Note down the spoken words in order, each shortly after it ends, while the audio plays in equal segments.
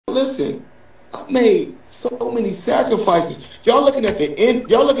listen, I made so many sacrifices. Y'all looking at the end.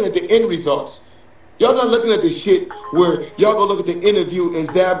 Y'all looking at the end results. Y'all not looking at the shit where y'all gonna look at the interview and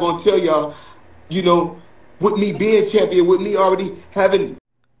Zab gonna tell y'all, you know, with me being champion, with me already having.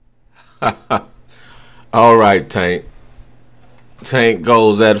 All right, Tank. Tank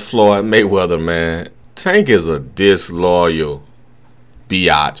goes at Floyd Mayweather, man. Tank is a disloyal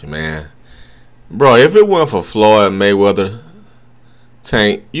biatch, man. Bro, if it weren't for Floyd Mayweather,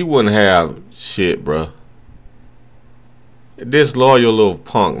 Tank, you wouldn't have shit, bro. Disloyal little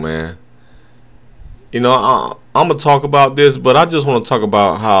punk, man. You know, I'm going to talk about this, but I just want to talk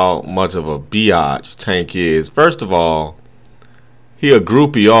about how much of a biatch Tank is. First of all, he a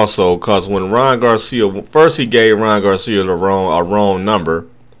groupie also, because when Ryan Garcia, first he gave Ryan Garcia a wrong number.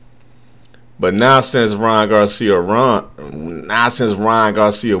 But now since Ryan Garcia won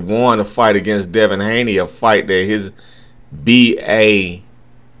the fight against Devin Haney, a fight that his BA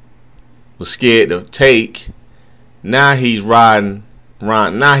was scared to take, now he's riding.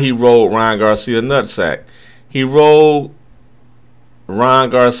 Now he rolled Ryan Garcia nutsack. He rolled Ryan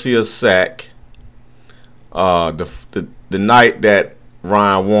Garcia's sack the night that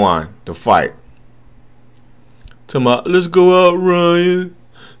Ryan won the fight. Let's go out, Ryan.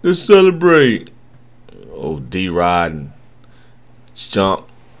 Let's celebrate. Oh, D-Rod and chump.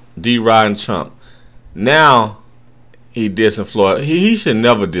 D-Rod and chump. Now he dissing Floyd. He should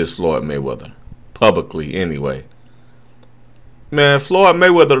never diss Floyd Mayweather. Publicly, anyway. Man, Floyd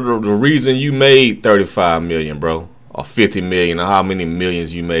Mayweather, the reason you made $35 million, bro, or $50 million, or how many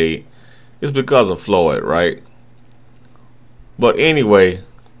millions you made, is because of Floyd, right? But anyway,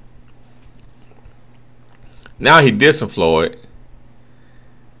 now he dissing Floyd.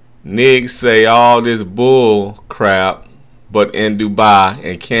 Niggas say all this bull crap, but in Dubai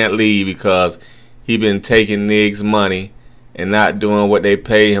and can't leave because he been taking niggas' money and not doing what they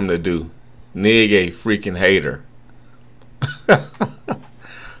pay him to do. Nig a freaking hater.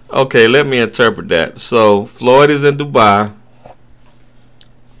 Okay, let me interpret that. So Floyd is in Dubai.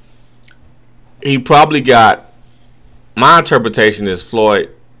 He probably got, my interpretation is Floyd,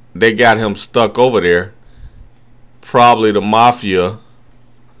 they got him stuck over there. Probably the mafia,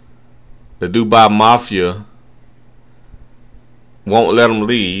 the Dubai mafia, won't let him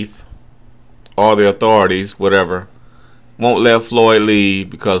leave. All the authorities, whatever, won't let Floyd leave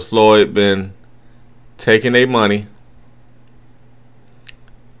because Floyd been taking their money.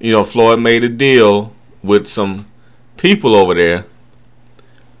 You know, Floyd made a deal with some people over there.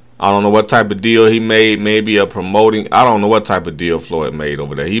 I don't know what type of deal he made. Maybe a promoting. I don't know what type of deal Floyd made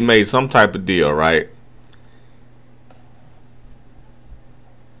over there. He made some type of deal, right?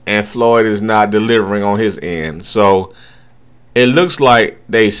 And Floyd is not delivering on his end. So it looks like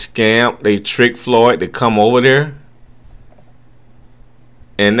they tricked Floyd to come over there.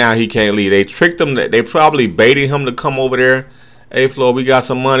 And now he can't leave. They tricked him. They probably baited him to come over there. Hey, Floyd, we got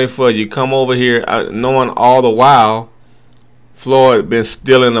some money for you. Come over here. Knowing all the while, Floyd been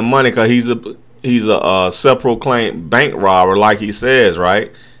stealing the money because he's a self-proclaimed bank robber, like he says,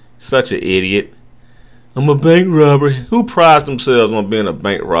 right? Such an idiot. I'm a bank robber. Who prides themselves on being a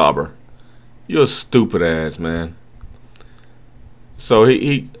bank robber? You're a stupid ass, man. So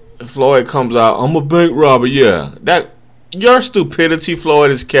Floyd comes out, I'm a bank robber. Yeah, that your stupidity, Floyd,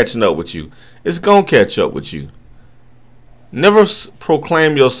 is catching up with you. It's gonna catch up with you. Never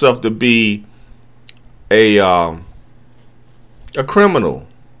proclaim yourself to be a criminal.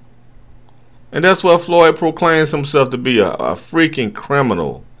 And that's what Floyd proclaims himself to be, a freaking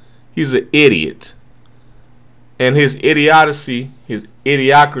criminal. He's an idiot. And his idiocracy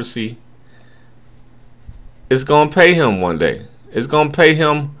is going to pay him one day. It's going to pay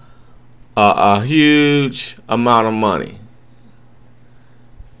him a huge amount of money.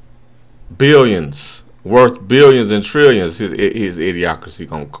 Billions. Worth billions and trillions, his idiocracy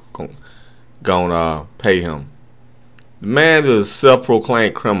gonna pay him. The man is a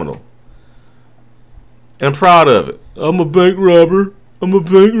self-proclaimed criminal. And proud of it. I'm a bank robber. I'm a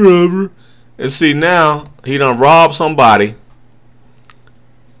bank robber. And see, now he done robbed somebody.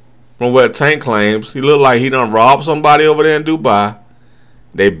 From what Tank claims, he looked like he done robbed somebody over there in Dubai.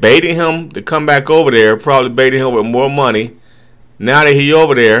 They baited him to come back over there. Probably baited him with more money. Now that he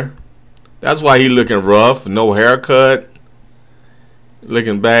over there, that's why he looking rough, no haircut,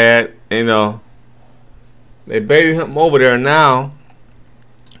 looking bad. You know, they baited him over there now.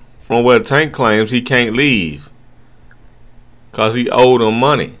 From what Tank claims, he can't leave because he owed them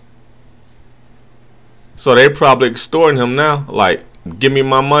money. So they probably extorting him now. Like, give me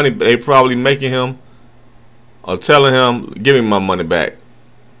my money. They probably making him or telling him, give me my money back.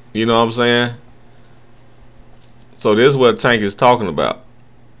 You know what I'm saying? So this is what Tank is talking about.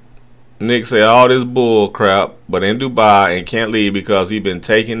 Nick said all this bull crap, but in Dubai and can't leave because he been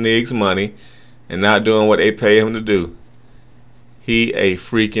taking niggas' money and not doing what they pay him to do. He a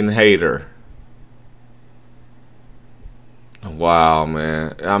freaking hater. Wow,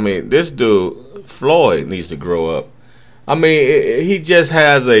 man. I mean, this dude, Floyd, needs to grow up. I mean, he just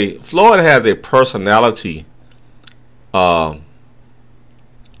has Floyd has a personality. What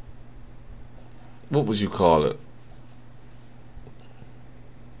would you call it?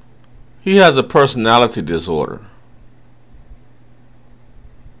 He has a personality disorder.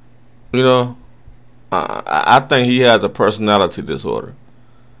 You know, I think he has a personality disorder.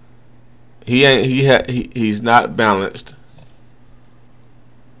 He's not balanced.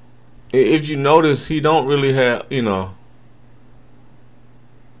 If you notice, he don't really have, the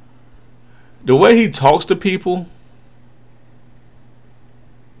way he talks to people.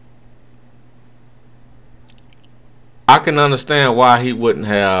 I can understand why he wouldn't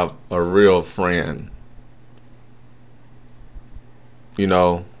have a real friend. You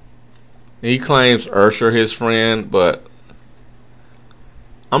know, he claims Ursher his friend, but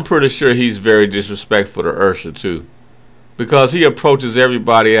I'm pretty sure he's very disrespectful to Ursher too, because he approaches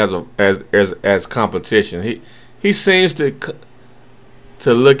everybody as competition. He seems to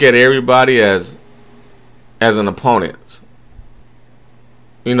look at everybody as an opponent.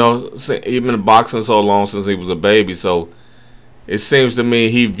 You know, he's been boxing so long since he was a baby, so it seems to me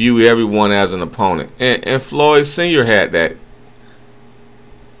he viewed everyone as an opponent. And Floyd Sr. had that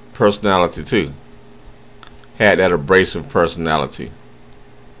personality too. Had that abrasive personality.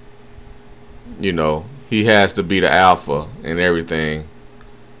 You know, he has to be the alpha and everything.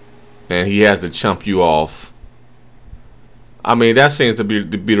 And he has to chump you off. I mean, that seems to be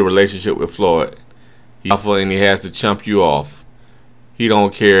the relationship with Floyd. He's alpha and he has to chump you off. He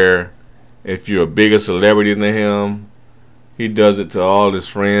don't care if you're a bigger celebrity than him. He does it to all his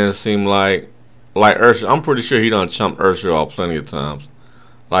friends, seem like Ursher. I'm pretty sure he done chumped Ursher off plenty of times.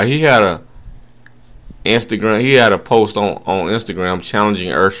 Like he had a post on Instagram challenging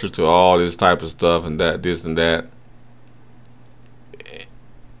Ursher to all this type of stuff and this and that.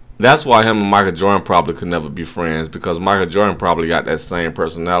 That's why him and Michael Jordan probably could never be friends, because Michael Jordan probably got that same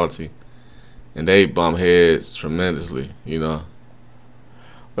personality. And they bump heads tremendously, you know.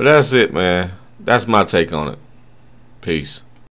 But that's it, man. That's my take on it. Peace.